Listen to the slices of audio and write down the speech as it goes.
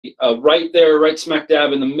right there, right smack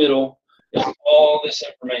dab in the middle, is all this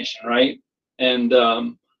information, right? And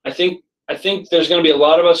I think there's going to be a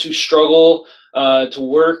lot of us who struggle to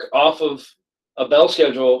work off of a bell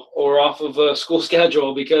schedule or off of a school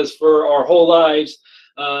schedule, because for our whole lives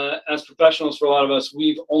as professionals, for a lot of us,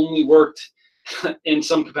 we've only worked in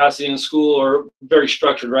some capacity in school or very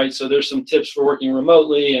structured, right? So there's some tips for working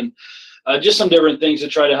remotely and just some different things to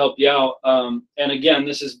try to help you out. And again,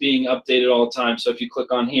 this is being updated all the time. So if you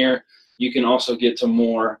click on here, you can also get to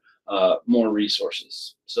more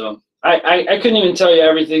resources. So I couldn't even tell you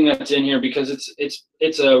everything that's in here, because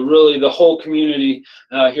it's a really, the whole community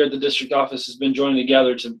here at the district office has been joining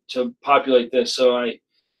together to populate this. So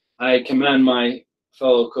I commend my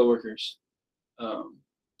fellow coworkers.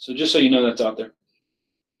 So just so you know, that's out there.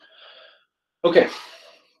 Okay.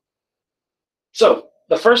 So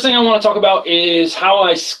the first thing I want to talk about is how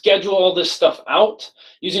I schedule all this stuff out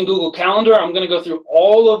using Google Calendar. I'm going to go through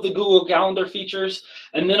all of the Google Calendar features,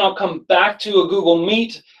 and then I'll come back to a Google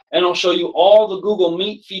Meet, and I'll show you all the Google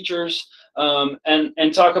Meet features,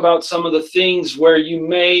 and talk about some of the things where you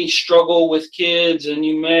may struggle with kids, and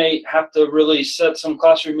you may have to really set some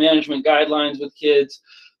classroom management guidelines with kids,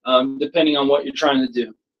 depending on what you're trying to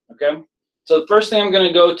do. Okay. So the first thing I'm going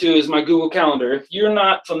to go to is my Google Calendar. If you're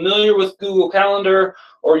not familiar with Google Calendar,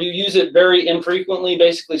 or you use it very infrequently,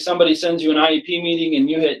 basically somebody sends you an IEP meeting and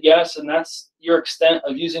you hit yes, and that's your extent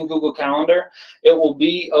of using Google Calendar, it will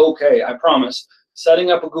be okay, I promise.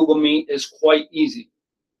 Setting up a Google Meet is quite easy.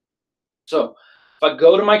 So if I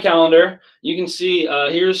go to my calendar, you can see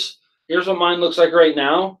here's what mine looks like right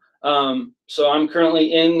now. So I'm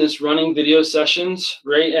currently in this running video sessions,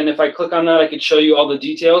 right? And if I click on that, I could show you all the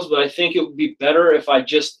details, but I think it would be better if I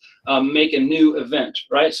just make a new event,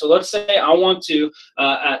 right? So let's say I want to,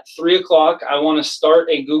 at 3 o'clock, I want to start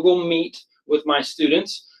a Google Meet with my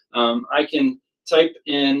students. I can type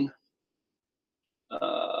in,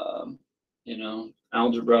 you know,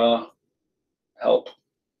 algebra help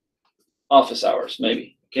office hours,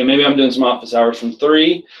 maybe. Okay, maybe I'm doing some office hours from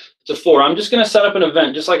 3 to 4. I'm just going to set up an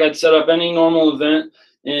event, just like I'd set up any normal event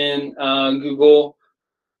in Google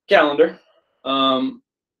Calendar. And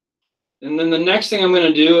then the next thing I'm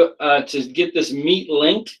going to do to get this Meet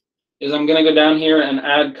link is I'm going to go down here and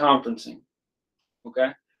add conferencing.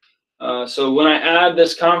 Okay, so when I add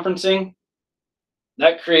this conferencing,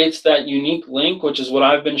 that creates that unique link, which is what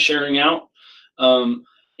I've been sharing out,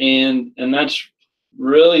 and that's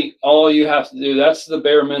really all you have to do. That's the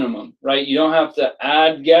bare minimum, right? You don't have to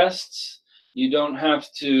add guests. You don't have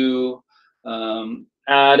to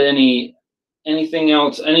add anything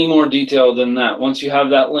else, any more detail than that once you have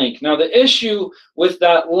that link. Now, the issue with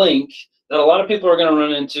that link that a lot of people are going to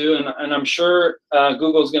run into, and I'm sure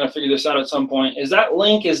Google is going to figure this out at some point, is that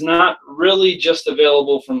link is not really just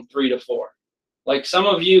available from 3 to 4. Like some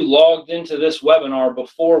of you logged into this webinar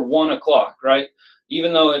before 1 o'clock, right?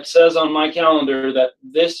 Even though it says on my calendar that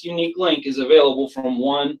this unique link is available from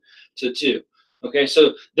 1 to 2. Okay,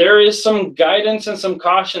 so there is some guidance and some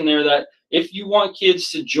caution there that if you want kids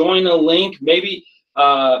to join a link, maybe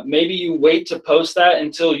you wait to post that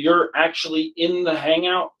until you're actually in the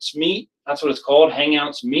Hangouts Meet. That's what it's called,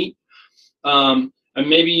 Hangouts Meet. And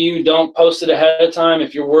maybe you don't post it ahead of time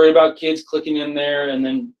if you're worried about kids clicking in there and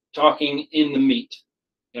then talking in the Meet.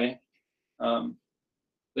 Okay.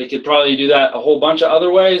 They could probably do that a whole bunch of other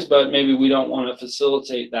ways, but maybe we don't want to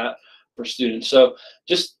facilitate that for students. So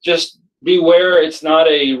just beware, it's not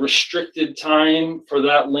a restricted time for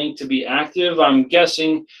that link to be active. I'm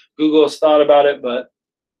guessing Google has thought about it, but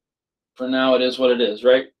for now it is what it is,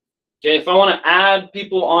 right? Okay, if I want to add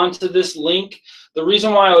people onto this link, the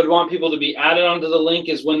reason why I would want people to be added onto the link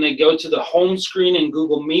is when they go to the home screen in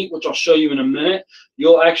Google Meet, which I'll show you in a minute,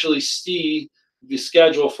 you'll actually see the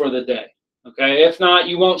schedule for the day. Okay, if not,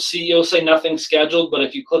 you won't see, you'll say nothing scheduled, but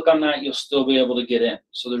if you click on that, you'll still be able to get in.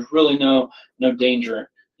 So there's really no danger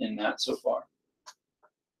in that so far.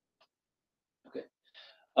 Okay.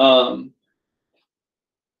 I'm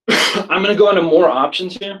going to go into more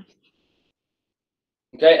options here.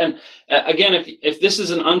 Okay, and again, if this is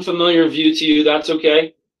an unfamiliar view to you, that's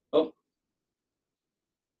okay. Oh.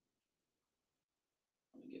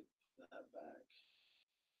 Let me get that back.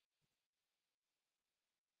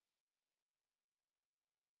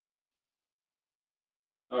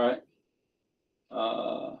 All right.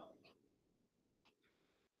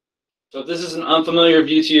 So if this is an unfamiliar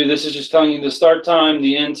view to you, this is just telling you the start time,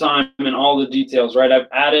 the end time, and all the details, right? I've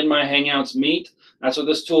added my Hangouts Meet. That's what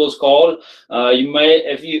this tool is called. You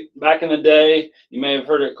may, back in the day, you may have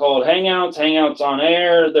heard it called Hangouts, Hangouts on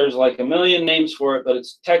Air. There's like a million names for it, but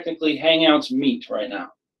it's technically Hangouts Meet right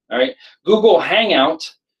now. All right. Google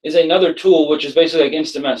Hangout is another tool, which is basically like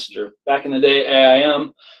Instant Messenger. Back in the day,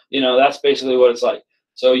 AIM, that's basically what it's like.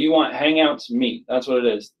 So you want Hangouts, Meet. That's what it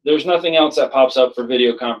is. There's nothing else that pops up for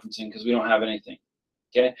video conferencing because we don't have anything.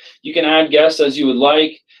 Okay. You can add guests as you would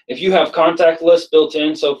like. If you have contact lists built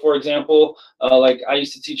in, so for example, like I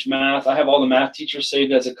used to teach math, I have all the math teachers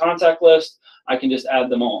saved as a contact list. I can just add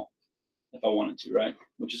them all if I wanted to, right?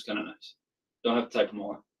 Which is kind of nice. Don't have to type them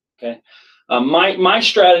all in. Okay. My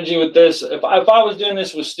strategy with this, if I was doing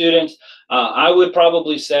this with students, I would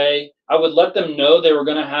probably say I would let them know they were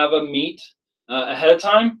going to have a meet ahead of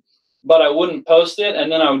time, but I wouldn't post it,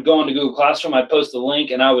 and then I would go into Google Classroom, I'd post the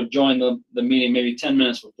link, and I would join the meeting maybe 10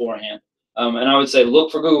 minutes beforehand. And I would say,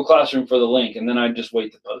 look for Google Classroom for the link, and then I'd just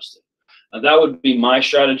wait to post it. That would be my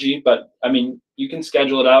strategy, but I mean, you can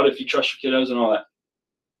schedule it out if you trust your kiddos and all that.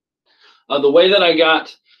 The way that I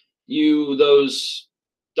got you those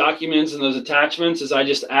documents and those attachments is I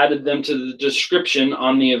just added them to the description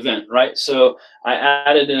on the event, right? So I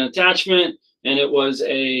added an attachment, and it was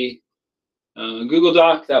a Google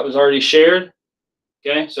Doc that was already shared.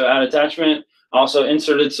 Okay, so add attachment. Also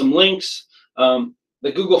inserted some links.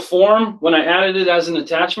 The Google form, when I added it as an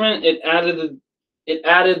attachment, it added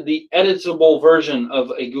the editable version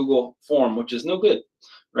of a Google form, which is no good,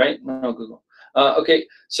 right? No Google. Okay,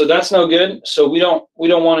 so that's no good. So we don't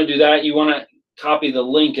want to do that. You want to copy the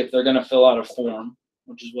link if they're going to fill out a form,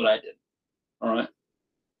 which is what I did. All right.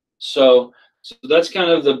 So that's kind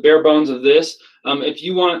of the bare bones of this. If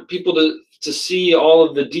you want people to see all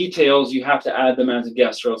of the details, you have to add them as a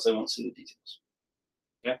guest, or else they won't see the details.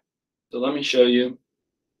 Okay. So let me show you.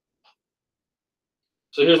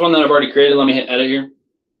 So here's one that I've already created. Let me hit edit here,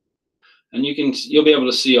 and you'll be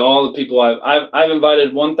able to see all the people I've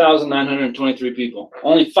invited 1,923 people.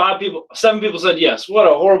 Only 7 people said yes. What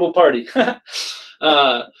a horrible party. So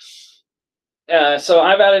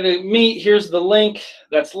I've added a meet. Here's the link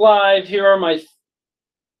that's live. Here are my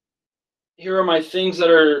things that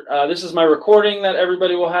are, this is my recording that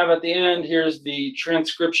everybody will have at the end. Here's the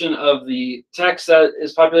transcription of the text that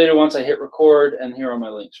is populated once I hit record, and here are my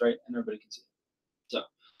links, right? And everybody can see it. So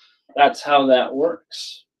that's how that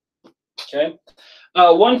works. Okay.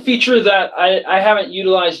 One feature that I haven't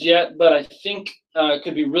utilized yet, but I think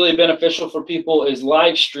could be really beneficial for people is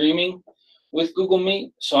live streaming with Google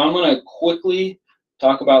Meet. So I'm going to quickly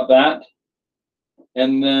talk about that,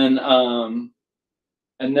 and then I'm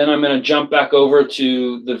going to jump back over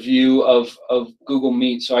to the view of Google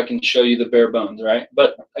Meet so I can show you the bare bones, right?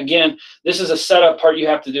 But again, this is a setup part you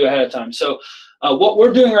have to do ahead of time. So what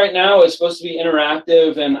we're doing right now is supposed to be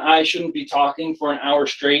interactive, and I shouldn't be talking for an hour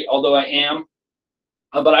straight, although I am.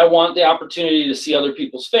 But I want the opportunity to see other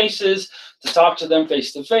people's faces, to talk to them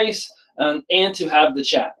face to face, and to have the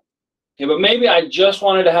chat. Okay, but maybe I just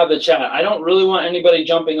wanted to have the chat. I don't really want anybody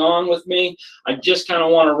jumping on with me. I just kind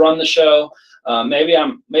of want to run the show. Maybe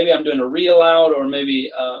I'm doing a read aloud, or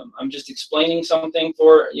maybe I'm just explaining something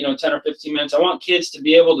for 10 or 15 minutes. I want kids to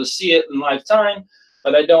be able to see it in live time,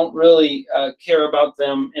 but I don't really care about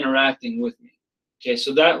them interacting with me. Okay,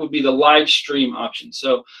 so that would be the live stream option.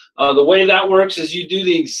 So the way that works is you do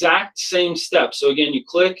the exact same steps. So again, you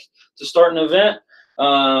click to start an event.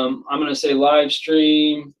 I'm going to say live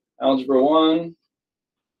stream Algebra 1.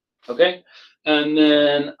 Okay, and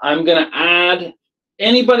then I'm going to add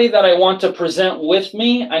anybody that I want to present with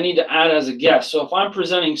me. I need to add as a guest. So if I'm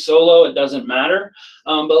presenting solo, it doesn't matter.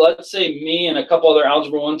 But let's say me and a couple other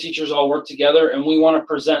Algebra 1 teachers all work together, and we want to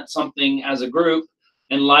present something as a group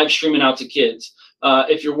and live stream it out to kids.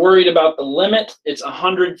 If you're worried about the limit, it's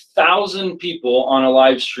 100,000 people on a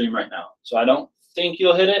live stream right now. So I don't think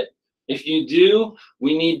you'll hit it. If you do,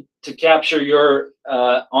 we need to capture your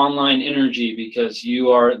online energy, because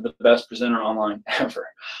you are the best presenter online ever.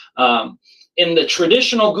 In the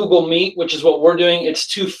traditional Google Meet, which is what we're doing, it's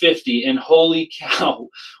 250, and holy cow,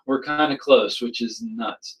 we're kind of close, which is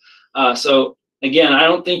nuts. So again, I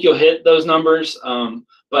don't think you'll hit those numbers,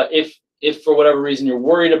 but if for whatever reason you're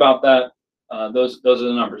worried about that, those are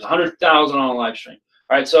the numbers. 100,000 on a live stream.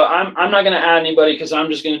 All right, so I'm not going to add anybody because I'm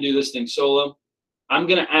just going to do this thing solo. I'm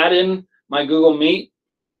going to add in my Google Meet,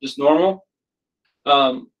 just normal,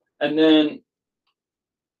 and then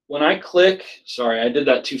when I click, sorry, I did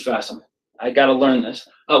that too fast. I got to learn this.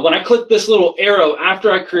 When I click this little arrow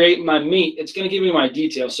after I create my Meet, it's going to give me my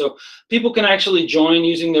details. So people can actually join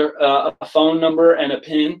using their a phone number and a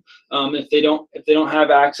PIN if they don't have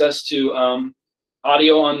access to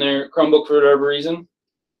audio on their Chromebook for whatever reason.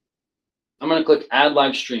 I'm going to click Add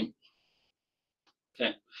Live Stream.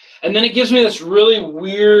 Okay, and then it gives me this really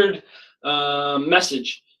weird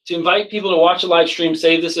message to invite people to watch a live stream,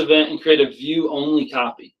 save this event, and create a view-only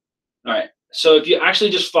copy. All right. So if you actually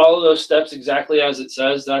just follow those steps exactly as it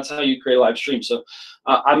says, that's how you create a live stream. So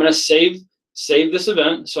I'm going to save this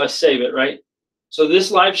event. So I save it, right? So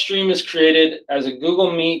this live stream is created as a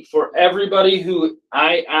Google Meet for everybody who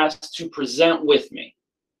I asked to present with me,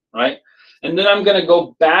 right? And then I'm going to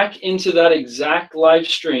go back into that exact live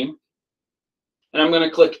stream, and I'm going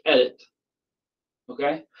to click Edit,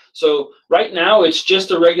 okay? So right now, it's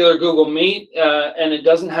just a regular Google Meet, and it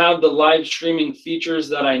doesn't have the live streaming features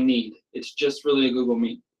that I need. It's just really a Google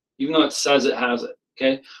Meet, even though it says it has it,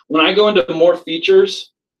 okay? When I go into more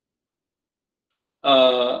features,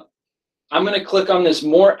 I'm going to click on this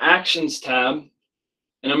More Actions tab,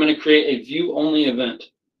 and I'm going to create a view-only event.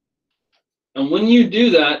 And when you do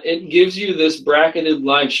that, it gives you this bracketed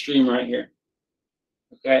live stream right here,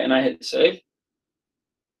 okay? And I hit Save.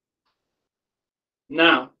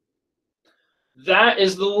 Now, that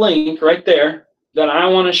is the link right there that I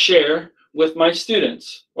want to share with my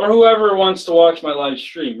students or whoever wants to watch my live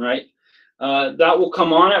stream, right? That will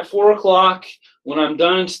come on at 4 o'clock. When I'm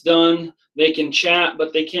done, it's done. They can chat,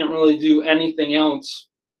 but they can't really do anything else.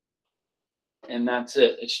 And that's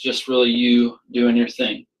it. It's just really you doing your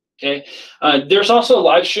thing, okay? There's also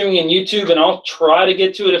live streaming in YouTube, and I'll try to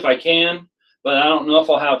get to it if I can, but I don't know if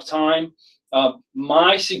I'll have time.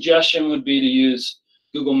 My suggestion would be to use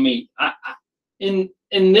Google Meet. In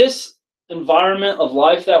this environment of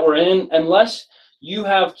life that we're in, unless you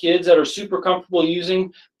have kids that are super comfortable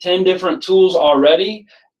using 10 different tools already,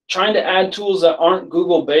 trying to add tools that aren't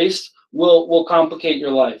Google based will complicate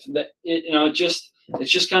your life.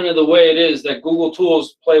 It's just kind of the way it is that Google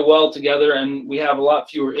tools play well together, and we have a lot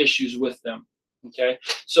fewer issues with them. Okay,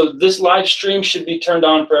 so this live stream should be turned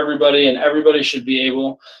on for everybody, and everybody should be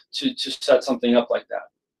able to set something up like that.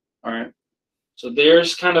 All right. So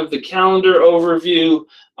there's kind of the calendar overview.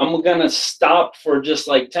 I'm going to stop for just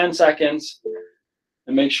like 10 seconds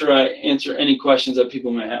and make sure I answer any questions that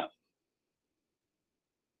people may have.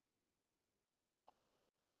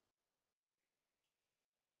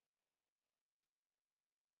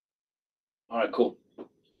 All right, cool.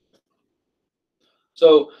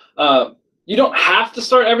 So you don't have to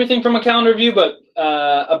start everything from a calendar view, but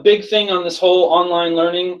a big thing on this whole online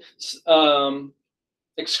learning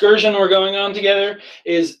excursion we're going on together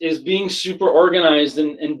is being super organized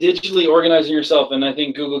and digitally organizing yourself. And I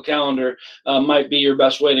think Google Calendar might be your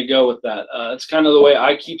best way to go with that. It's kind of the way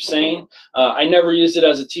I keep saying. I never used it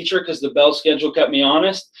as a teacher because the bell schedule kept me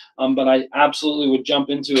honest, but I absolutely would jump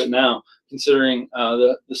into it now, considering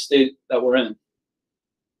the state that we're in.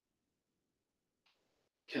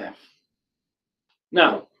 Okay.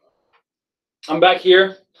 Now, I'm back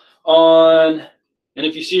here on, and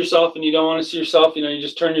if you see yourself and you don't want to see yourself, you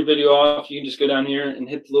just turn your video off. You can just go down here and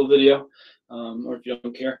hit the little video, or if you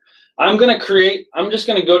don't care. I'm just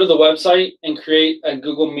going to go to the website and create a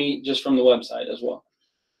Google Meet just from the website as well.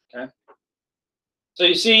 Okay. So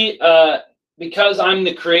you see, because I'm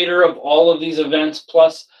the creator of all of these events,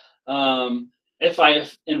 plus if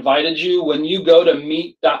I've invited you, when you go to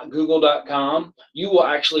meet.google.com, you will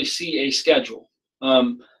actually see a schedule.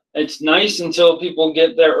 It's nice until people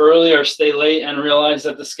get there early or stay late and realize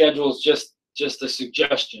that the schedule is just a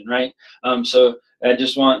suggestion, right? So I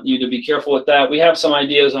just want you to be careful with that. We have some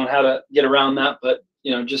ideas on how to get around that, but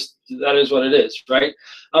just that is what it is, right?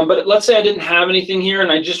 But let's say I didn't have anything here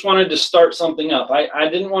and I just wanted to start something up. I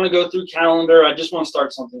didn't want to go through calendar. I just want to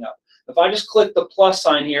start something up. If I just click the plus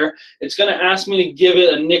sign here, it's going to ask me to give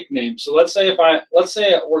it a nickname. So let's say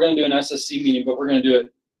we're going to do an SSC meeting, but we're going to do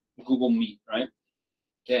it Google Meet, right?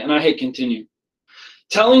 Okay, and I hit continue.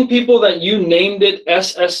 Telling people that you named it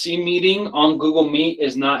SSC meeting on Google Meet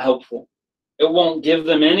is not helpful. It won't give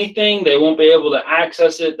them anything. They won't be able to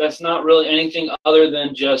access it. That's not really anything other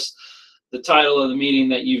than just the title of the meeting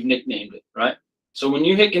that you've nicknamed it, right? So when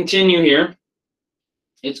you hit continue here,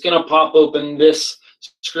 it's going to pop open this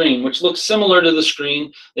screen, which looks similar to the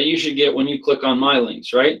screen that you should get when you click on my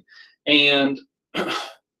links, right? And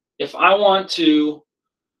if I want to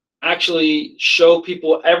actually show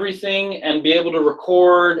people everything and be able to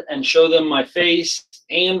record and show them my face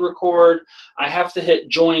and record, I have to hit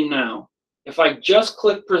join now. If I just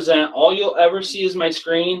click present, all you'll ever see is my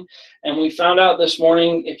screen. And we found out this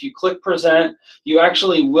morning, if you click present, you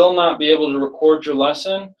actually will not be able to record your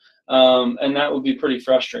lesson. And that would be pretty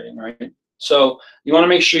frustrating, right? So you want to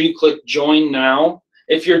make sure you click join now.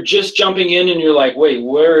 If you're just jumping in and you're like, wait,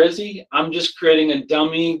 where is he? I'm just creating a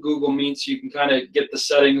dummy Google Meet so you can kind of get the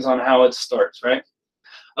settings on how it starts, right?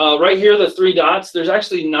 Right here, the 3 dots, there's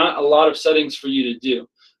actually not a lot of settings for you to do.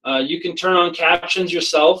 You can turn on captions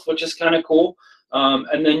yourself, which is kind of cool.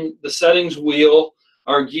 And then the settings wheel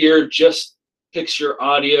are geared, just picks your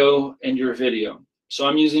audio and your video. So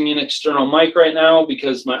I'm using an external mic right now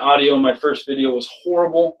because my audio in my first video was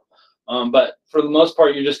horrible. But for the most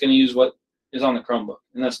part, you're just going to use what is on the Chromebook,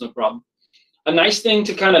 and that's no problem. A nice thing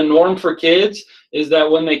to kind of norm for kids is that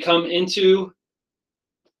when they come into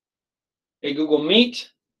a Google Meet,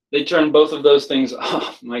 they turn both of those things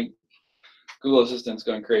off. My Google Assistant's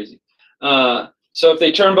going crazy. So if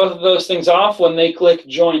they turn both of those things off when they click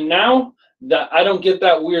Join Now, that I don't get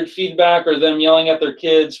that weird feedback or them yelling at their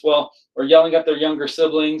kids, well, or yelling at their younger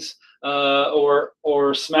siblings, or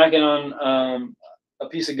smacking on a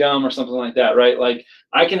piece of gum or something like that, right? Like,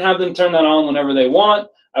 I can have them turn that on whenever they want.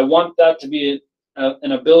 I want that to be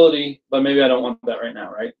an ability, but maybe I don't want that right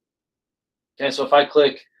now, right? Okay, so if I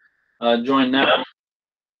click Join Now,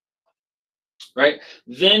 right,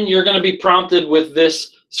 then you're going to be prompted with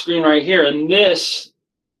this screen right here, and this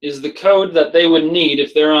is the code that they would need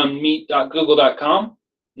if they're on meet.google.com,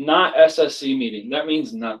 not SSC meeting. That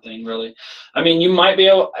means nothing, really. I mean, you might be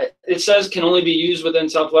able, it says can only be used within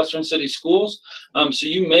Southwestern City schools, so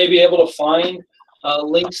you may be able to find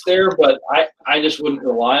links there, but I just wouldn't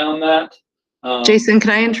rely on that. Jason, can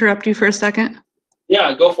I interrupt you for a second?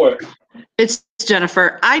 Yeah, go for it. It's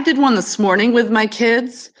Jennifer. I did one this morning with my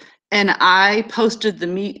kids, and I posted the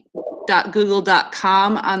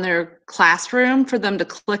meet.google.com on their classroom for them to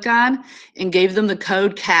click on and gave them the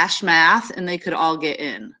code Cash Math, and they could all get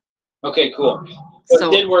in. Okay, cool. So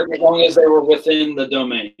it did work as long as they were within the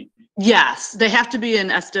domain. Yes, they have to be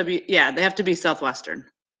in SW. Yeah, they have to be Southwestern.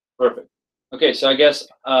 Perfect. Okay, so I guess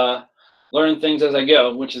learning things as I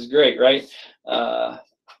go, which is great, right?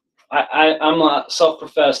 I'm a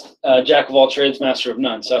self-professed jack of all trades, master of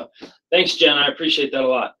none. So thanks, Jen. I appreciate that a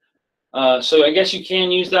lot. So I guess you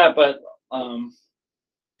can use that, but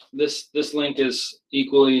this link is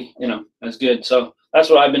equally, as good. So that's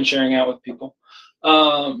what I've been sharing out with people.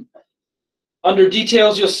 Under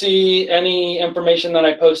details, you'll see any information that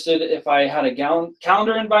I posted if I had a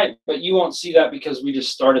calendar invite, but you won't see that because we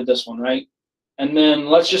just started this one, right? And then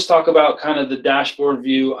let's just talk about kind of the dashboard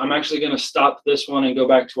view. I'm actually going to stop this one and go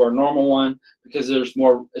back to our normal one because it's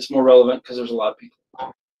more relevant because there's a lot of people.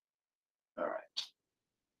 All right.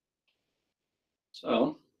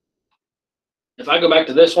 So if I go back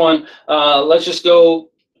to this one, let's just go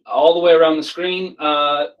all the way around the screen.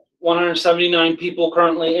 179 people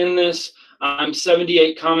currently in this. I'm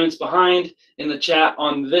 78 comments behind in the chat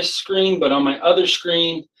on this screen, but on my other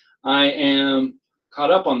screen, I am caught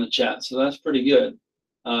up on the chat, so that's pretty good.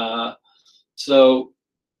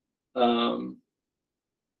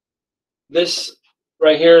 This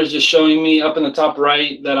right here is just showing me up in the top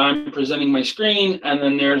right that I'm presenting my screen, and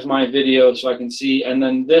then there's my video so I can see, and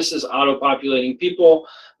then this is auto-populating people.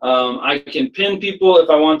 I can pin people if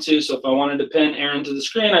I want to, so if I wanted to pin Erin to the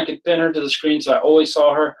screen, I could pin her to the screen so I always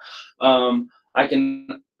saw her. I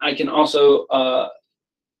can also,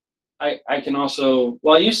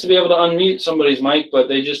 well, I used to be able to unmute somebody's mic, but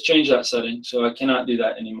they just changed that setting, so I cannot do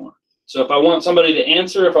that anymore. So if I want somebody to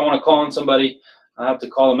answer, if I want to call on somebody, I have to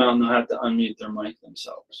call them out and I have to unmute their mic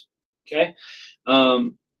themselves. Okay.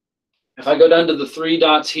 If I go down to the three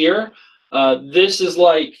dots here, this is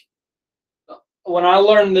like, when I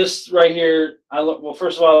learned this right here, well,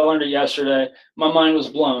 first of all, I learned it yesterday. My mind was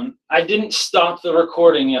blown. I didn't stop the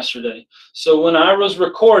recording yesterday. So when I was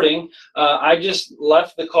recording, I just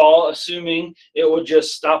left the call assuming it would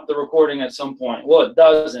just stop the recording at some point. Well, it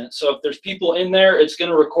doesn't. So if there's people in there, it's going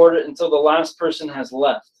to record it until the last person has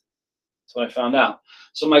left. That's what I found out.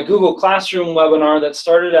 So my Google Classroom webinar that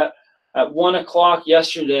started at 1 o'clock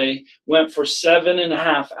yesterday went for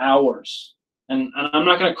 7.5 hours. And I'm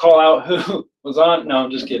not going to call out who was on. No,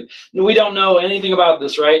 I'm just kidding. We don't know anything about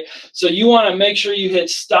this, right? So you want to make sure you hit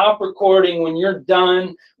stop recording when you're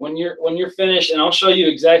done, when you're finished, and I'll show you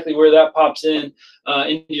exactly where that pops in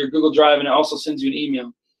into your Google Drive, and it also sends you an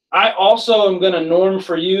email. I also am going to norm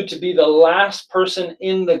for you to be the last person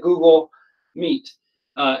in the Google Meet.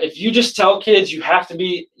 If you just tell kids you have to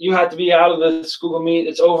be out of this Google Meet,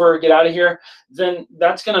 it's over, get out of here, then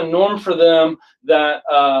that's going to norm for them that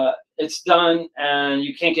it's done and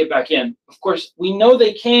you can't get back in. Of course, we know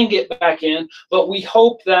they can get back in, but we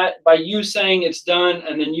hope that by you saying it's done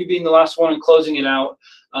and then you being the last one and closing it out,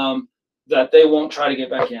 that they won't try to get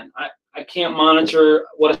back in. I can't monitor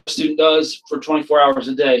what a student does for 24 hours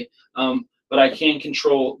a day, but I can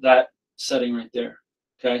control that setting right there.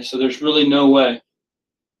 Okay, so there's really no way.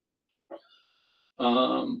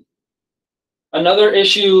 Another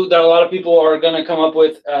issue that a lot of people are going to come up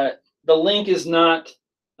with, the link is not,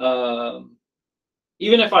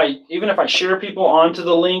 even if I share people onto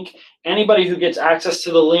the link, anybody who gets access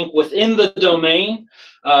to the link within the domain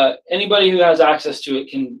anybody who has access to it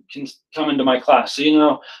can come into my class. So, you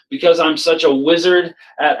know, because I'm such a wizard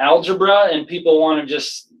at algebra and people want to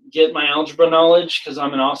just get my algebra knowledge because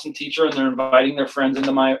I'm an awesome teacher and they're inviting their friends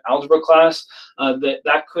into my algebra class,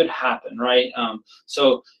 that could happen, right?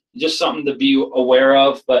 So just something to be aware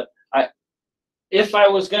of. But if I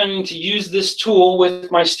was going to use this tool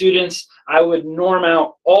with my students, I would norm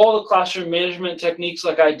out all the classroom management techniques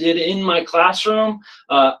like I did in my classroom.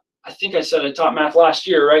 I think I said I taught math last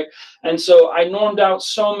year, right? And so I normed out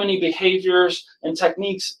so many behaviors and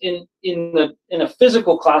techniques in a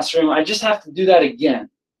physical classroom. I just have to do that again,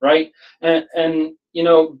 right? And you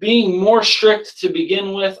know, being more strict to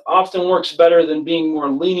begin with often works better than being more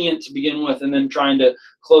lenient to begin with and then trying to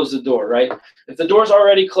close the door, right? If the door's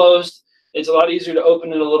already closed, it's a lot easier to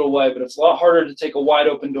open it a little way, but it's a lot harder to take a wide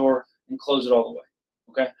open door and close it all the way.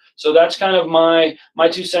 Okay, so that's kind of my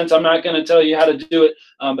 2 cents. I'm not going to tell you how to do it,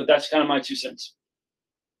 but that's kind of my 2 cents.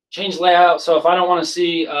 Change layout. So if I don't want to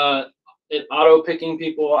see it auto picking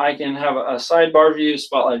people, I can have a sidebar view,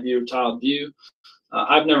 spotlight view, or tiled view.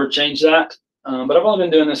 I've never changed that, but I've only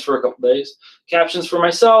been doing this for a couple days. Captions for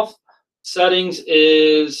myself. Settings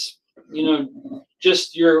is, you know,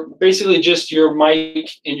 basically just your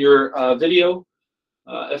mic and your video.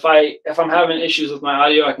 If I'm having issues with my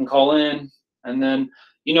audio, I can call in. And then,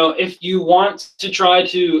 you know, if you want to try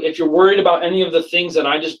to, if you're worried about any of the things that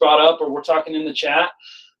I just brought up or we're talking in the chat,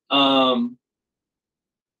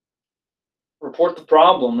 report the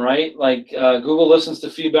problem, right? Like Google listens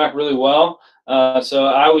to feedback really well. So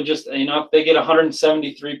I would just, you know, if they get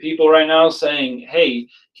 173 people right now saying, hey,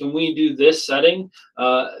 can we do this setting?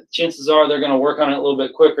 Chances are they're going to work on it a little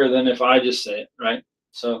bit quicker than if I just say it, right?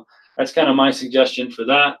 So that's kind of my suggestion for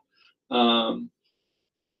that.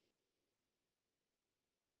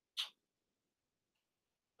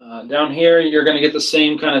 Down here, you're going to get the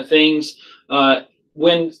same kind of things.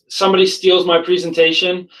 When somebody steals my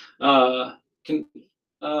presentation, who's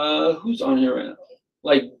on here right now?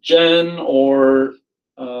 Like Jen or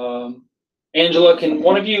Angela, can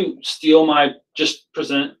one of you steal my, just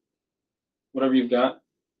present whatever you've got?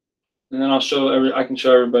 And then I'll show I can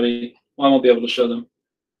show everybody. Well, I won't be able to show them.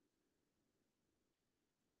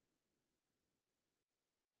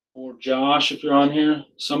 Or Josh, if you're on here,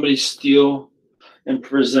 somebody steal and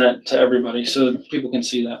present to everybody so people can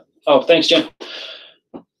see that. Oh, thanks, Jen.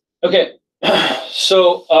 Okay,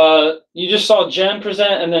 so you just saw Jen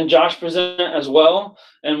present and then Josh present as well.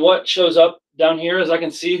 And what shows up down here is I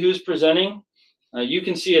can see who's presenting. You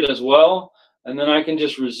can see it as well. And then I can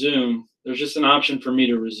just resume. There's just an option for me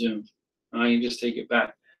to resume. And I can just take it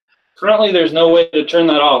back. Currently, there's no way to turn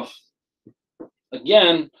that off.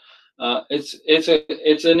 Again,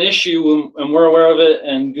 it's an issue and we're aware of it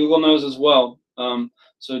and Google knows as well.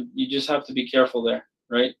 So you just have to be careful there,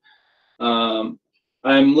 right?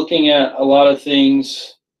 I'm looking at a lot of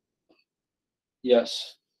things.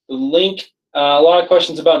 Yes, the link. A lot of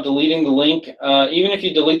questions about deleting the link. Even if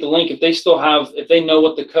you delete the link, if they know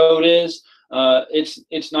what the code is,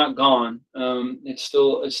 it's not gone. It's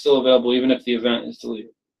still available even if the event is deleted,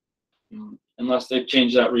 unless they've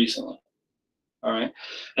changed that recently. All right,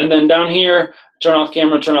 and then down here, turn off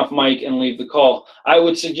camera, turn off mic, and leave the call. I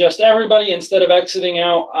would suggest everybody, instead of exiting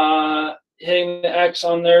out, hitting the X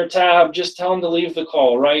on their tab, just tell them to leave the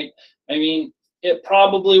call, right? I mean, it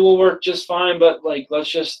probably will work just fine, but like, let's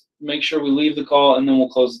just make sure we leave the call and then we'll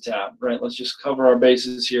close the tab, right? Let's just cover our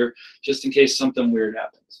bases here just in case something weird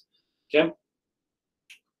happens, okay?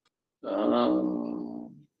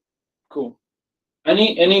 Cool.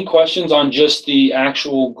 Any questions on just the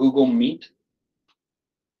actual Google Meet?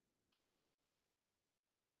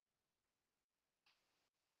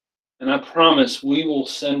 And I promise we will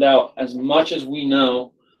send out as much as we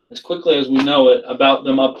know, as quickly as we know it, about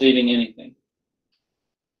them updating anything.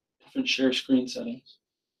 Different share screen settings.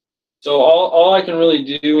 So all I can really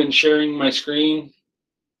do in sharing my screen.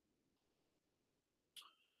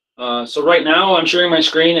 So right now I'm sharing my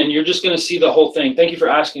screen and you're just going to see the whole thing. Thank you for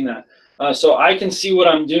asking that. So I can see what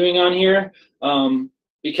I'm doing on here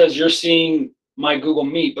because you're seeing my Google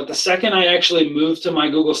Meet. But the second I actually move to my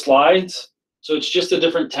Google Slides, so it's just a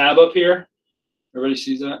different tab up here. Everybody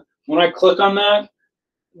sees that? When I click on that,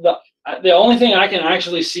 the only thing I can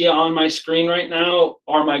actually see on my screen right now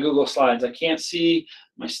are my Google Slides. I can't see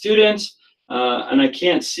my students, and I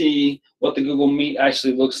can't see what the Google Meet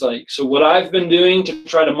actually looks like. So what I've been doing to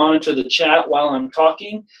try to monitor the chat while I'm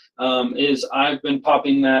talking is I've been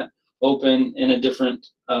popping that open in a different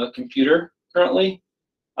computer currently.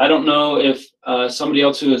 I don't know if somebody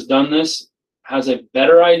else who has done this has a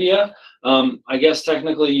better idea. I guess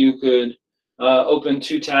technically you could open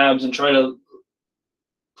 2 tabs and try to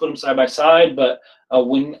put them side by side, but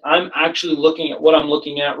When I'm actually looking at what I'm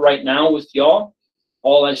looking at right now with y'all,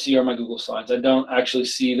 all I see are my Google Slides. I don't actually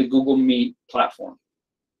see the Google Meet platform.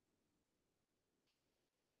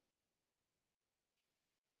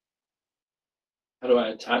 How do I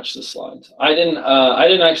attach the slides? I didn't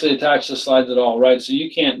actually attach the slides at all, right? So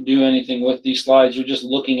you can't do anything with these slides. You're just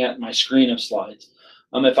looking at my screen of slides.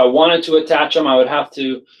 If I wanted to attach them, I would have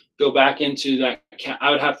to go back into that.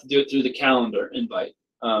 I would have to do it through the calendar invite.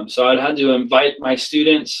 So I'd have to invite my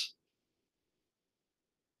students.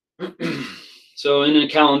 So in a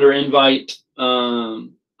calendar invite, I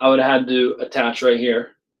would have had to attach right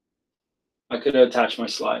here. I could attach my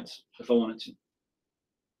slides if I wanted to.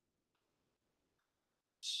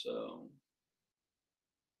 So.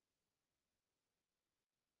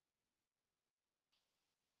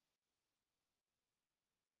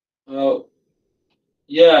 Oh,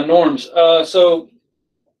 yeah, norms. So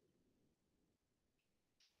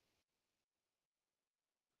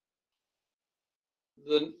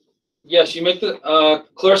yes, you make the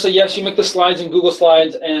Clarissa. Yes, you make the slides in Google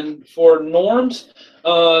Slides, and for norms.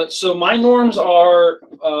 So my norms are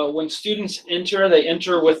when students enter, they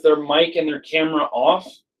enter with their mic and their camera off.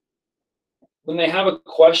 When they have a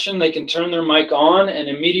question, they can turn their mic on, and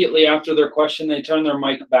immediately after their question, they turn their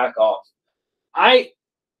mic back off.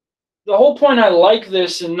 The whole point I like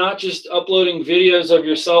this and not just uploading videos of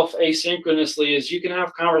yourself asynchronously is you can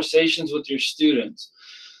have conversations with your students.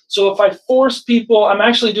 So if I force people, I'm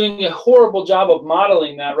actually doing a horrible job of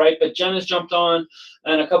modeling that, right? But Jen has jumped on,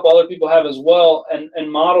 and a couple other people have as well,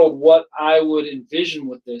 and modeled what I would envision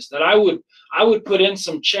with this. That I would put in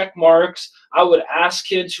some check marks. I would ask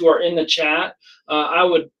kids who are in the chat. I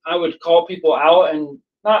would call people out and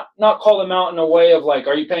not call them out in a way of like,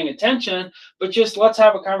 are you paying attention? But just let's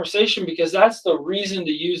have a conversation, because that's the reason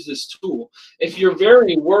to use this tool. If you're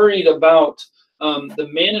very worried about the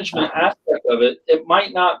management aspect of it, it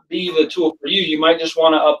might not be the tool for you. You might just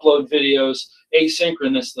want to upload videos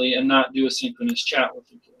asynchronously and not do a synchronous chat with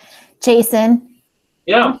your kids. Jason.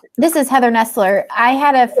 Yeah. This is Heather Nestler. I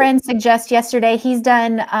had a friend suggest yesterday, he's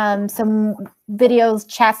done some videos,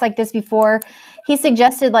 chats like this before. He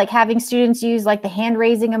suggested like having students use like the hand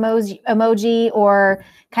raising emoji or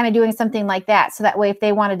kind of doing something like that. So that way, if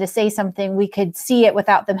they wanted to say something, we could see it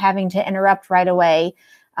without them having to interrupt right away.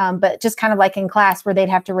 But just kind of like in class where they'd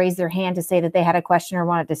have to raise their hand to say that they had a question or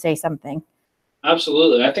wanted to say something.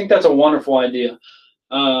 Absolutely. I think that's a wonderful idea.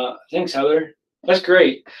 Thanks, Heather. That's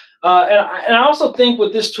great. And I also think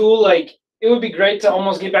with this tool, like, it would be great to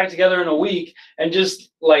almost get back together in a week and just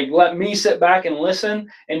like let me sit back and listen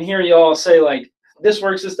and hear you all say like, this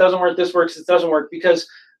works, this doesn't work, this works, this doesn't work. Because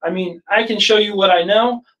I mean, I can show you what I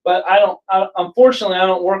know, but unfortunately, I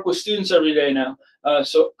don't work with students every day now.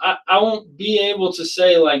 So I won't be able to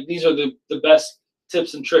say like, these are the best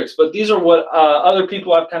tips and tricks, but these are what other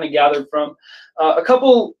people I've kind of gathered from. A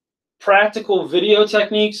couple practical video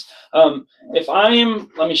techniques. Let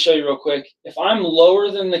me show you real quick. If I'm lower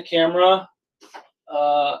than the camera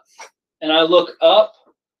and I look up,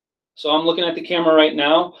 so I'm looking at the camera right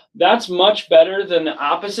now, that's much better than the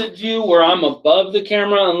opposite view where I'm above the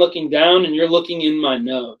camera and looking down and you're looking in my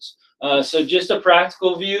nose. So just a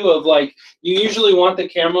practical view of like, you usually want the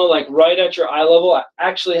camera like right at your eye level. I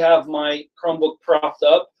actually have my Chromebook propped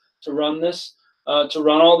up to run this, to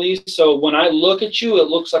run all these. So when I look at you, it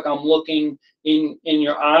looks like I'm looking in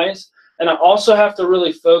your eyes. And I also have to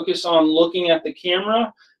really focus on looking at the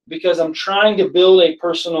camera because I'm trying to build a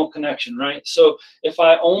personal connection, right? So if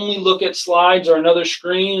I only look at slides or another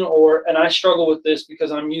screen, and I struggle with this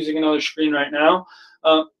because I'm using another screen right now,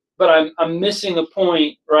 but I'm missing the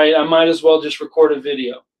point, right? I might as well just record a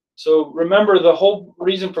video. So remember, the whole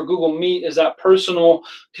reason for Google Meet is that personal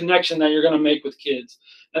connection that you're going to make with kids.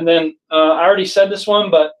 And then I already said this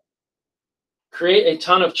one, but create a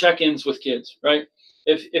ton of check-ins with kids, right?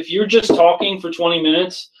 If you're just talking for 20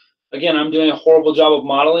 minutes, again, I'm doing a horrible job of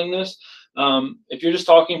modeling this. If you're just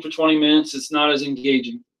talking for 20 minutes, it's not as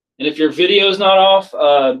engaging. And if your video is not off,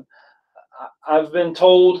 I've been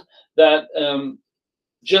told that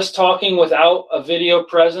just talking without a video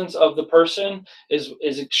presence of the person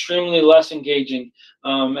is extremely less engaging.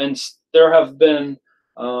 And there have been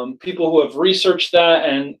people who have researched that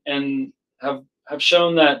and have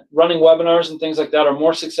shown that running webinars and things like that are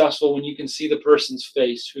more successful when you can see the person's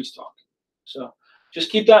face who's talking. So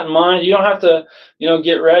just keep that in mind. You don't have to,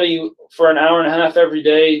 get ready for an hour and a half every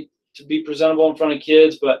day to be presentable in front of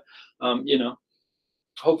kids, but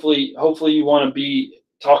hopefully you want to be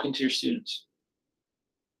talking to your students.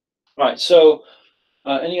 All right. So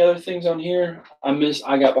any other things on here?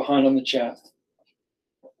 I got behind on the chat.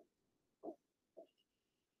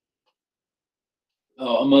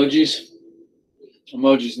 Oh, emojis.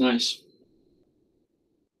 Emoji's nice.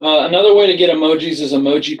 Another way to get emojis is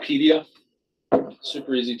Emojipedia.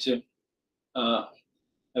 Super easy too. But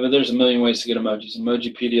there's a million ways to get emojis.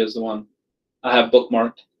 Emojipedia is the one I have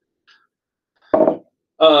bookmarked.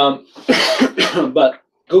 But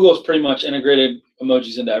Google's pretty much integrated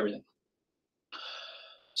emojis into everything.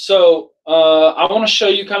 So I want to show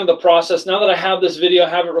you kind of the process. Now that I have this video, I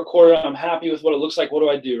have it recorded, I'm happy with what it looks like. What do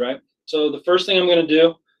I do, right? So the first thing I'm going to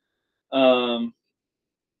do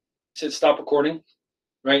is hit stop recording,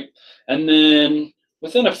 right? And then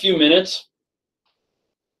within a few minutes,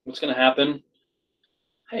 what's going to happen?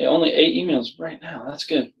 Hey, only 8 emails right now. That's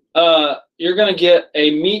good. You're going to get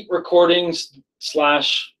a Meet recordings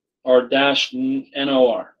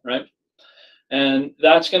 /NOR, right? And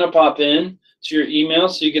that's going to pop in to your email,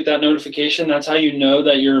 so you get that notification. That's how you know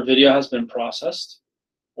that your video has been processed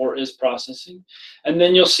or is processing. And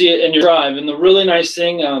then you'll see it in your drive. And the really nice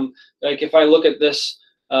thing, like if I look at this,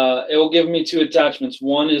 it will give me 2 attachments.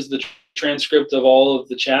 One is the transcript of all of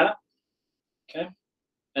the chat, okay?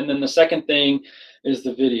 And then the second thing is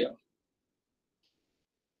the video.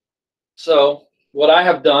 So what I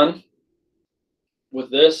have done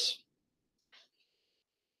with this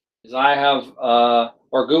is I have,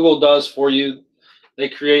 or Google does for you, they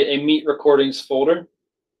create a Meet recordings folder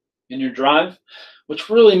in your drive, which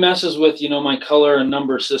really messes with, you know, my color and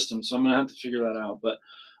number system. So I'm gonna have to figure that out, but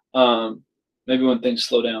maybe when things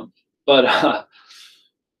slow down. But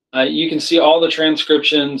you can see all the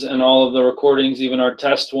transcriptions and all of the recordings, even our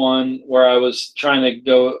test one where I was trying to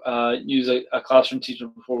go use a classroom teacher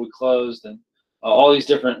before we closed, and all these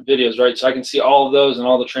different videos, right? So I can see all of those and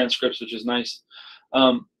all the transcripts, which is nice.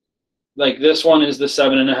 Like this one is the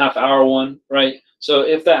 7.5 hour one, right? So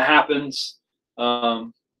if that happens, you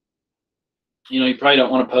know, you probably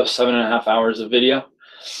don't want to post 7.5 hours of video.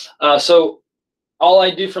 So all I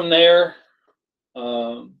do from there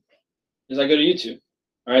is I go to YouTube.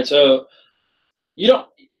 All right, so you don't.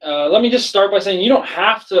 Let me just start by saying you don't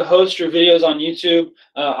have to host your videos on YouTube.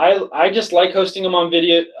 I just like hosting them on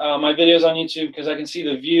video, my videos on YouTube, because I can see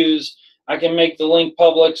the views. I can make the link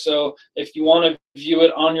public, so if you want to view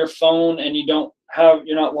it on your phone and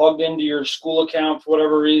you're not logged into your school account for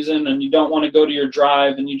whatever reason, and you don't want to go to your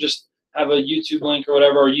drive and you just have a YouTube link or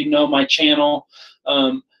whatever, or you know my channel,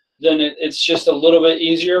 then it's just a little bit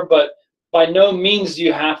easier. But by no means do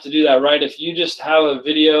you have to do that, right? If you just have a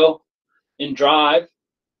video in Drive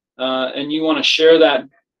and you want to share that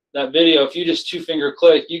video, if you just 2-finger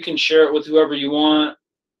click, you can share it with whoever you want.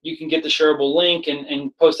 You can get the shareable link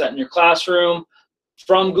and post that in your classroom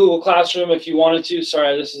from Google Classroom if you wanted to.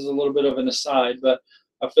 Sorry, this is a little bit of an aside, but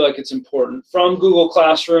I feel like it's important. From Google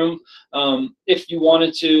Classroom, if you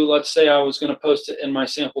wanted to, let's say I was going to post it in my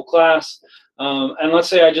sample class, and let's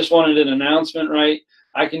say I just wanted an announcement, right?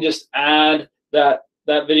 I can just add that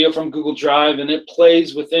video from Google Drive, and it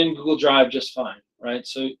plays within Google Drive just fine, right?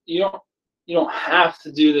 So you don't have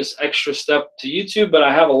to do this extra step to YouTube, but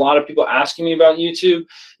I have a lot of people asking me about YouTube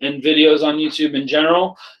and videos on YouTube in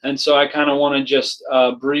general, and so I kind of want to just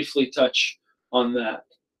briefly touch on that.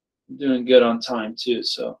 I'm doing good on time too,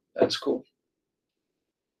 so that's cool.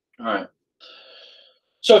 All right.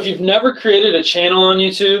 So if you've never created a channel on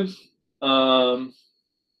YouTube, I'm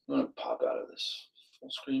going to pop out of this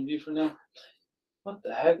full screen view for now. What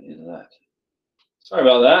the heck is that? Sorry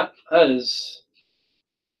about that. That is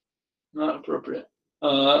not appropriate.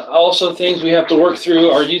 Also, things we have to work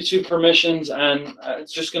through are YouTube permissions, and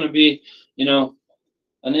it's just going to be, you know,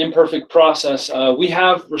 an imperfect process. We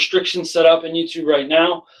have restrictions set up in YouTube right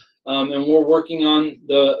now, and we're working on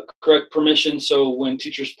the correct permissions, so when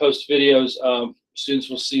teachers post videos, students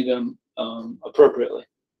will see them appropriately.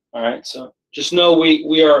 All right, so just know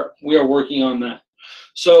we are working on that.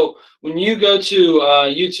 So when you go to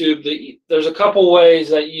YouTube, there's a couple ways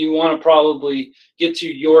that you want to probably get to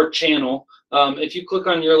your channel. If you click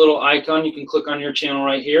on your little icon, you can click on your channel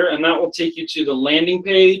right here, and that will take you to the landing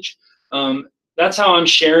page. That's how I'm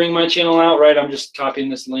sharing my channel out, right? I'm just copying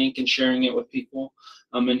this link and sharing it with people.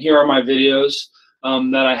 And here are my videos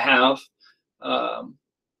that I have,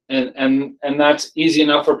 and that's easy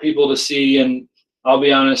enough for people to see. And I'll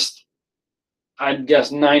be honest, I'd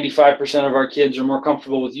guess 95% of our kids are more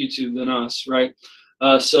comfortable with YouTube than us, right?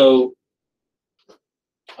 So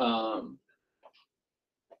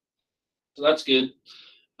that's good.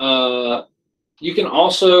 You can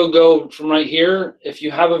also go from right here. If you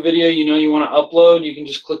have a video you know you want to upload, you can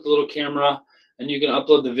just click the little camera and you can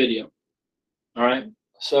upload the video. All right.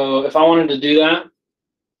 So if I wanted to do that,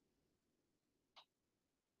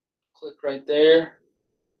 click right there.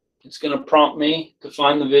 It's going to prompt me to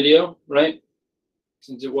find the video, right?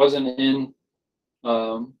 Since it wasn't in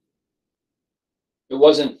It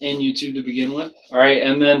wasn't in YouTube to begin with. All right,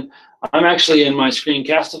 and then I'm actually in my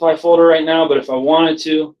Screencastify folder right now, but if I wanted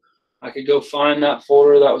to, I could go find that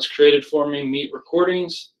folder that was created for me, Meet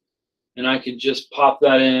Recordings, and I could just pop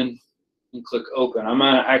that in and click open. I'm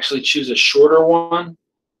gonna actually choose a shorter one,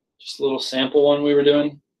 just a little sample one we were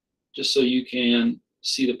doing, just so you can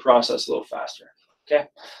see the process a little faster. Okay,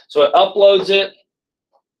 so it uploads it.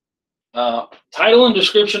 Title and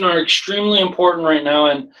description are extremely important right now,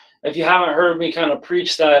 and if you haven't heard me kind of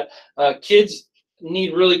preach that, kids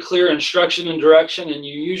need really clear instruction and direction, and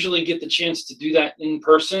you usually get the chance to do that in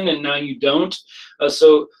person, and now you don't.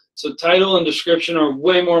 So title and description are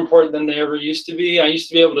way more important than they ever used to be. I used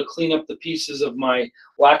to be able to clean up the pieces of my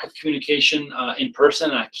lack of communication in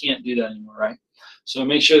person, and I can't do that anymore, right? So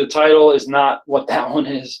make sure the title is not what that one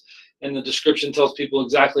is, and the description tells people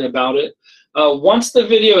exactly about it. Once the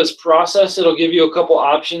video is processed, it'll give you a couple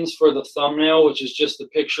options for the thumbnail, which is just the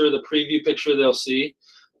picture, the preview picture they'll see.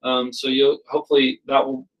 So you'll hopefully that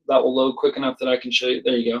will load quick enough that I can show you.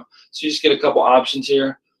 There you go. So you just get a couple options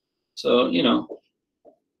here. So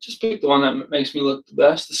just pick the one that makes me look the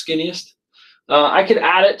best, the skinniest. I could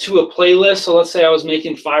add it to a playlist. So let's say I was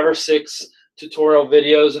making 5 or 6 tutorial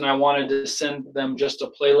videos and I wanted to send them just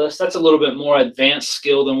a playlist. That's a little bit more advanced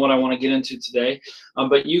skill than what I want to get into today.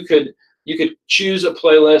 But you could choose a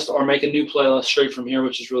playlist or make a new playlist straight from here,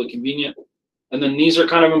 which is really convenient. And then these are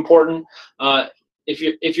kind of important. If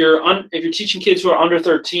you're teaching kids who are under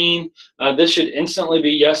 13, this should instantly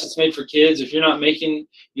be yes, it's made for kids. If you're not making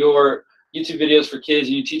your YouTube videos for kids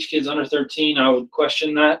and you teach kids under 13, I would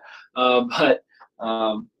question that. But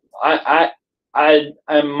my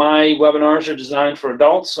webinars are designed for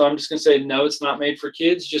adults, so I'm just gonna say no, it's not made for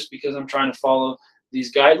kids, just because I'm trying to follow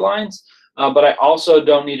these guidelines. But I also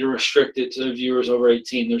don't need to restrict it to viewers over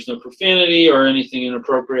 18. There's no profanity or anything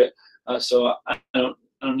inappropriate, so I don't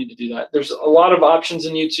need to do that. There's a lot of options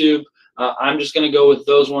in YouTube. I'm just going to go with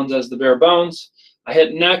those ones as the bare bones. I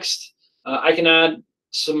hit next. I can add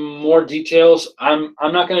some more details. I'm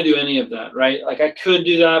not going to do any of that, right? Like I could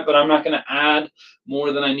do that, but I'm not going to add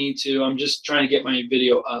more than I need to. I'm just trying to get my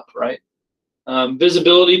video up, right?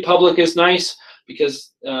 Visibility, public is nice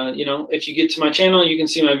because if you get to my channel, you can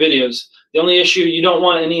see my videos. The only issue, you don't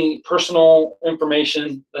want any personal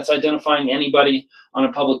information that's identifying anybody on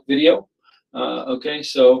a public video. Okay,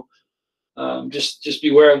 so just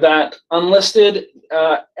beware of that. Unlisted,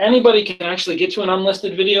 anybody can actually get to an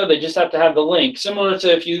unlisted video. They just have to have the link. Similar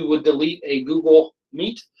to if you would delete a Google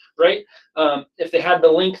Meet, right? If they had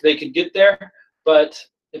the link, they could get there. But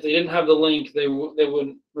if they didn't have the link, they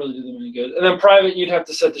wouldn't really do them any good. And then private, you'd have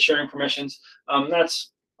to set the sharing permissions.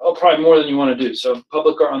 That's probably more than you want to do. So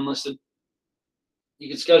public or unlisted. You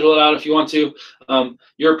can schedule it out if you want to.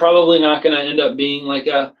 You're probably not going to end up being like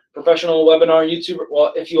a professional webinar YouTuber.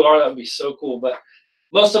 Well, if you are, that would be so cool. But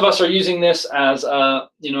most of us are using this as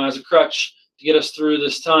as a crutch to get us through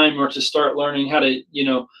this time, or to start learning how to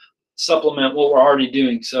supplement what we're already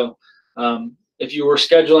doing. So if you were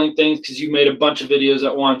scheduling things because you made a bunch of videos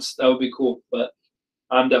at once, that would be cool. But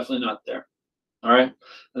I'm definitely not there. All right.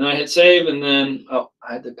 And then I hit save, and then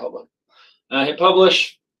I did public. I hit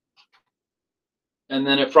publish. And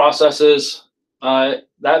then it processes.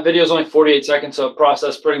 That video is only 48 seconds, so it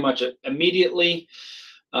processed pretty much immediately.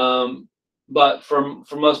 But for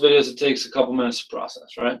most videos, it takes a couple minutes to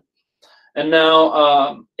process, right? And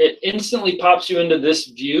now it instantly pops you into this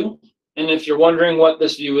view. And if you're wondering what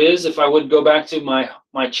this view is, if I would go back to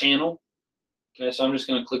my channel, okay, so I'm just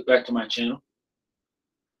going to click back to my channel.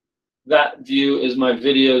 That view is my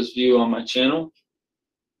videos view on my channel.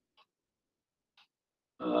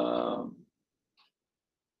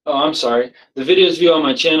 Oh, I'm sorry. The videos view on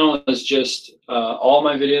my channel is just all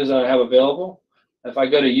my videos that I have available. If I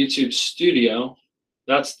go to YouTube Studio,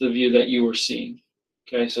 that's the view that you were seeing.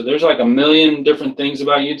 Okay, so there's like a million different things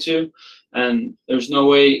about YouTube, and there's no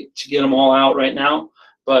way to get them all out right now,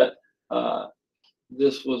 but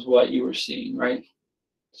this was what you were seeing, right?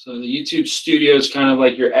 So the YouTube Studio is kind of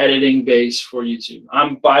like your editing base for YouTube.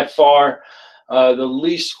 I'm by far the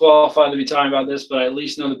least qualified to be talking about this, but I at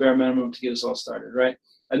least know the bare minimum to get us all started, right?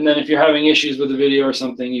 And then if you're having issues with the video or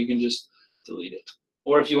something, you can just delete it.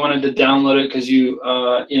 Or if you wanted to download it because you,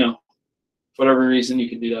 for whatever reason, you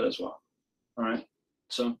can do that as well. All right.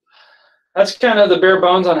 So that's kind of the bare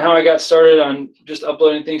bones on how I got started on just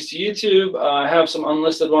uploading things to YouTube. I have some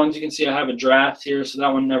unlisted ones. You can see I have a draft here, so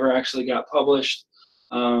that one never actually got published.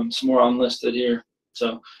 Some more unlisted here.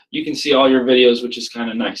 So you can see all your videos, which is kind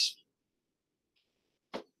of nice.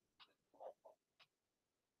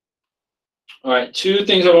 All right, 2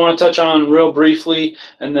 things I want to touch on real briefly,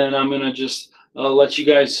 and then I'm gonna just let you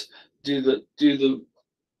guys do the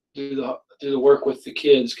do the work with the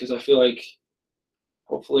kids, because I feel like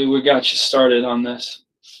hopefully we got you started on this.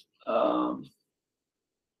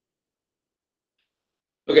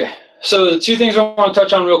 Okay, so the two things I want to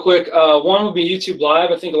touch on real quick. One would be YouTube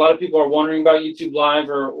Live. I think a lot of people are wondering about YouTube Live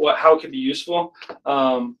or how it could be useful.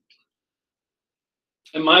 In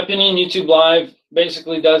my opinion, YouTube Live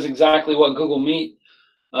basically does exactly what Google Meet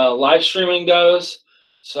live streaming does.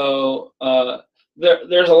 So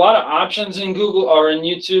there's a lot of options in Google or in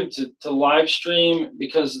YouTube to live stream,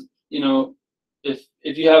 because if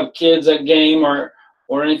you have kids that game or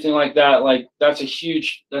anything like that, like that's a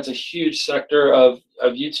huge sector of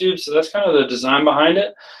YouTube. So that's kind of the design behind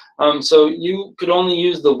it. So you could only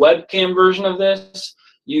use the webcam version of this.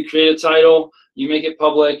 You create a title, you make it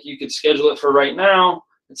public, you could schedule it for right now.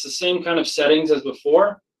 It's the same kind of settings as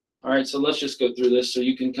before. All right, so let's just go through this so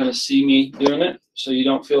you can kind of see me doing it, so you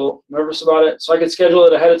don't feel nervous about it. So I could schedule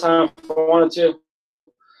it ahead of time if I wanted to.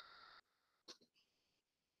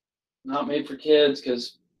 Not made for kids,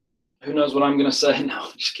 because who knows what I'm going to say. No,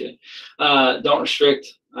 I'm just kidding. Don't restrict.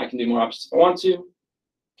 I can do more options if I want to.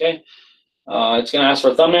 Okay. It's going to ask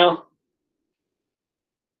for a thumbnail.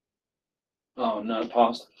 Oh, no, it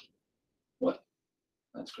paused. What?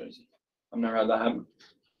 That's crazy. I've never had that happen.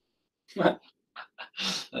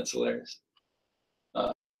 That's hilarious.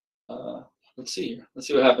 Let's see here. Let's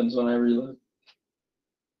see what happens when I reload.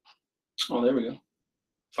 Oh, there we go.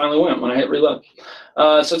 Finally went when I hit reload.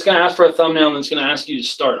 So it's going to ask for a thumbnail, and it's going to ask you to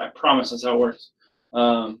start. I promise that's how it works.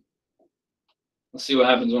 Let's see what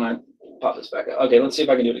happens when I pop this back up. Okay, let's see if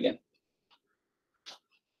I can do it again.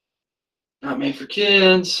 Not made for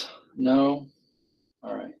kids. No.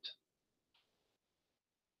 All right.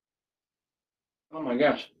 Oh my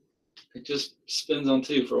gosh. It just spins on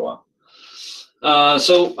 2 for a while.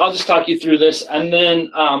 So I'll just talk you through this. And then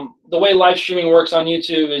the way live streaming works on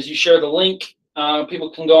YouTube is you share the link. People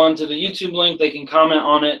can go onto the YouTube link. They can comment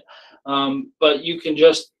on it. But you can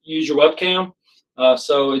just use your webcam.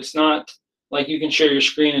 So it's not like you can share your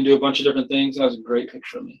screen and do a bunch of different things. That was a great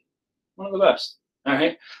picture of me. One of the best. All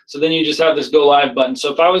right. So then you just have this go live button.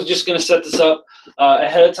 So if I was just going to set this up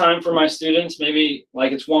ahead of time for my students, maybe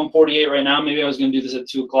like it's 1:48 right now, maybe I was going to do this at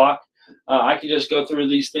 2 o'clock. I could just go through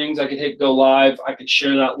these things. I could hit go live. I could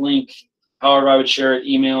share that link, however I would share it,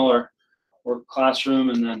 email or classroom,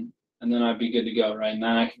 and then I'd be good to go, right? And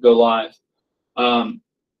then I could go live,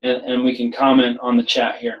 and we can comment on the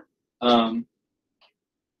chat here.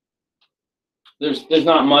 There's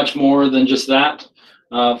not much more than just that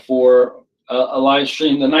for a live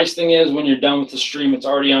stream. The nice thing is when you're done with the stream, it's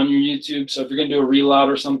already on your YouTube. So if you're gonna do a reload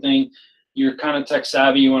or something, you're kind of tech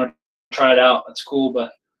savvy, you want to try it out, that's cool.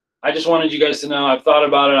 But I just wanted you guys to know I've thought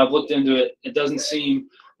about it, I've looked into it. It doesn't seem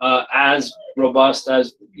as robust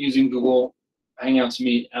as using Google Hangouts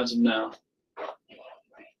Meet as of now.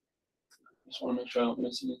 Just want to make sure I don't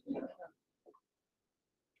miss anything.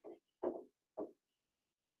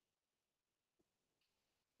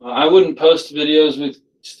 I wouldn't post videos with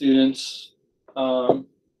students.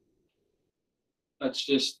 That's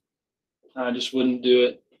just, I just wouldn't do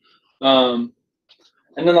it.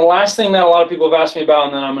 And then the last thing that a lot of people have asked me about,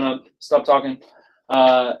 and then I'm going to stop talking,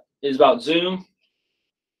 is about Zoom.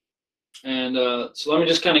 And so let me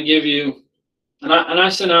just kind of give you, and I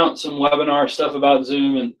sent out some webinar stuff about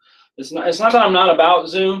Zoom, and it's not that I'm not about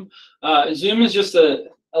Zoom. Zoom is just a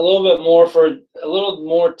little bit more for a little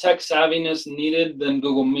more tech savviness needed than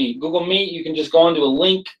Google Meet. Google Meet, you can just go onto a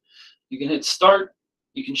link, you can hit start,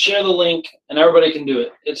 you can share the link, and everybody can do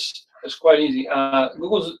it. It's quite easy.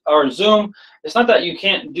 Google's or Zoom, it's not that you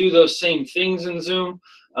can't do those same things in Zoom,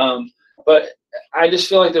 but I just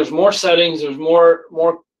feel like there's more settings, there's more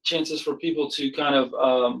chances for people to kind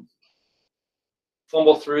of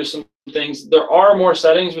fumble through some things. There are more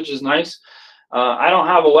settings, which is nice. I don't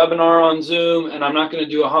have a webinar on Zoom, and I'm not going to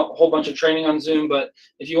do a whole bunch of training on Zoom, but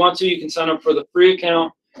if you want to, you can sign up for the free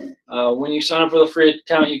account. When you sign up for the free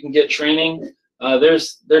account, you can get training.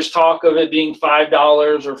 There's talk of it being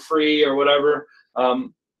 $5 or free or whatever.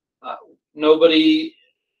 Nobody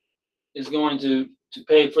is going to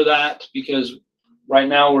pay for that, because right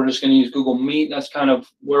now we're just going to use Google Meet. That's kind of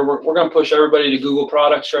where we're going to push everybody to Google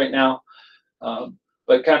products right now.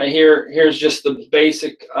 But kind of here's just the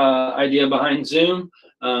basic idea behind Zoom.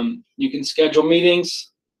 You can schedule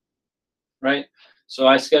meetings, right? So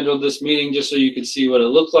I scheduled this meeting just so you could see what it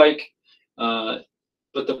looked like. But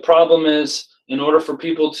the problem is, in order for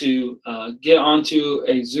people to get onto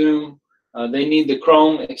a Zoom, they need the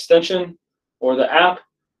Chrome extension or the app.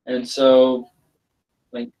 And so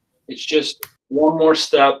like it's just one more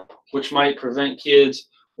step, which might prevent kids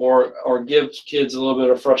or give kids a little bit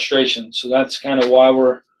of frustration. So that's kind of why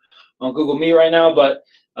we're on Google Meet right now. But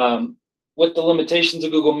with the limitations of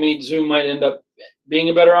Google Meet, Zoom might end up being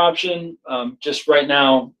a better option. Just right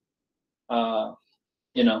now,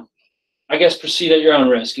 you know, I guess proceed at your own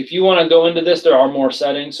risk. If you want to go into this, there are more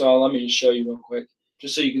settings. So let me just show you real quick,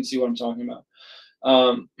 just so you can see what I'm talking about.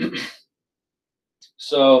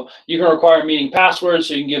 So you can require meeting passwords,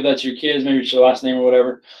 so you can give that to your kids, maybe it's your last name or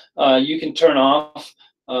whatever. You can turn off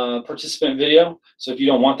participant video. So if you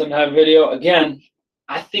don't want them to have video, again,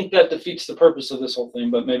 I think that defeats the purpose of this whole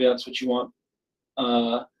thing, but maybe that's what you want.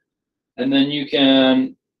 And then you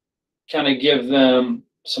can kind of give them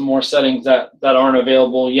some more settings that aren't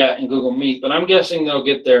available yet in Google Meet, but I'm guessing they'll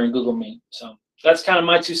get there in Google Meet. So that's kind of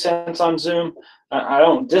my 2 cents on Zoom. I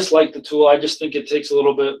don't dislike the tool. I just think it takes a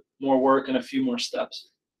little bit more work and a few more steps.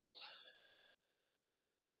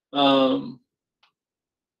 The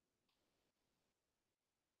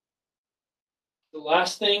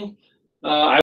last thing I